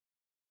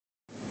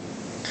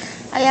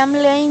I am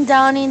laying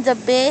down in the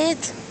bed,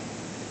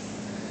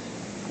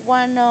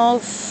 one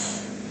of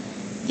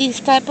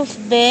this type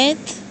of bed,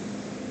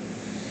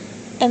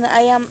 and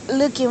I am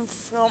looking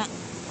from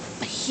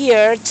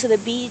here to the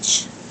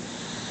beach.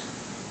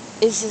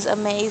 This is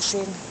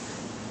amazing.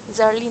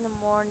 It's early in the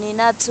morning,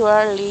 not too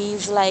early,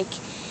 it's like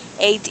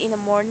 8 in the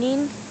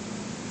morning,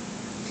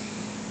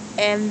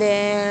 and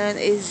then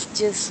it's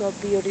just so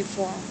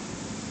beautiful.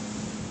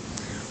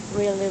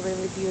 Really,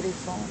 really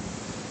beautiful.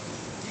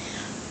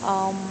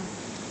 Um,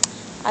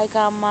 I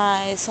got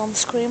my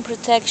sunscreen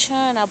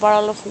protection, a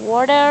bottle of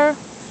water,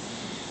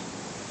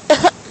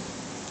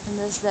 and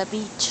there's the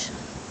beach.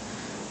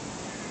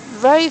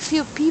 Very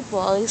few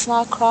people, it's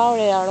not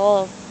crowded at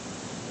all.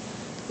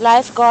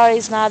 Lifeguard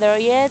is not there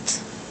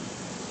yet.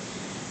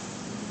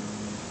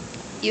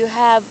 You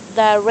have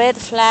the red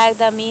flag,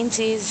 that means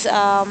it's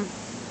a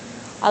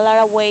lot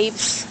of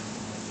waves.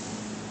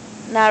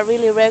 Not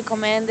really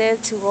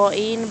recommended to go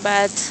in,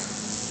 but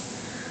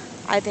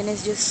I think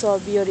it's just so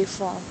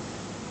beautiful.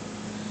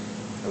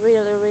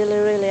 Really, really,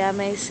 really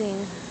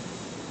amazing.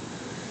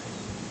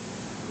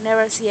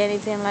 Never see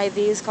anything like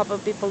this. Couple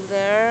people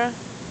there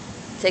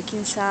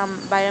taking some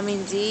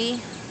vitamin D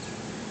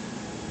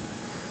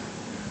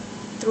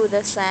through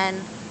the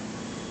sand,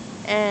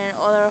 and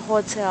other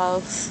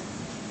hotels.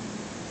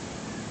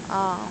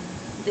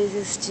 This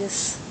is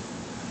just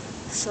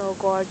so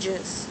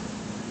gorgeous.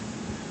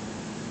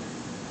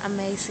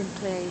 Amazing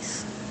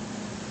place.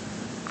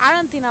 I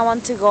don't think I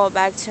want to go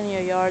back to New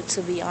York,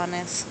 to be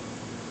honest.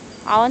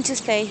 I want to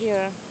stay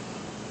here.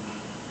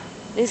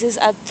 This is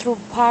a true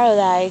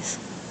paradise.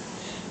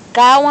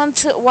 God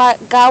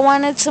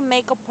wanted to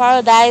make a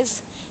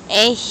paradise,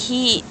 and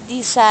He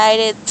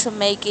decided to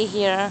make it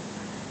here,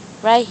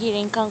 right here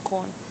in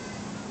Cancun.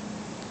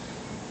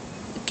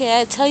 Okay,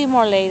 I'll tell you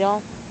more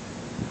later.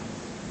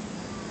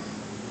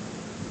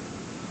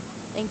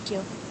 Thank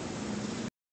you.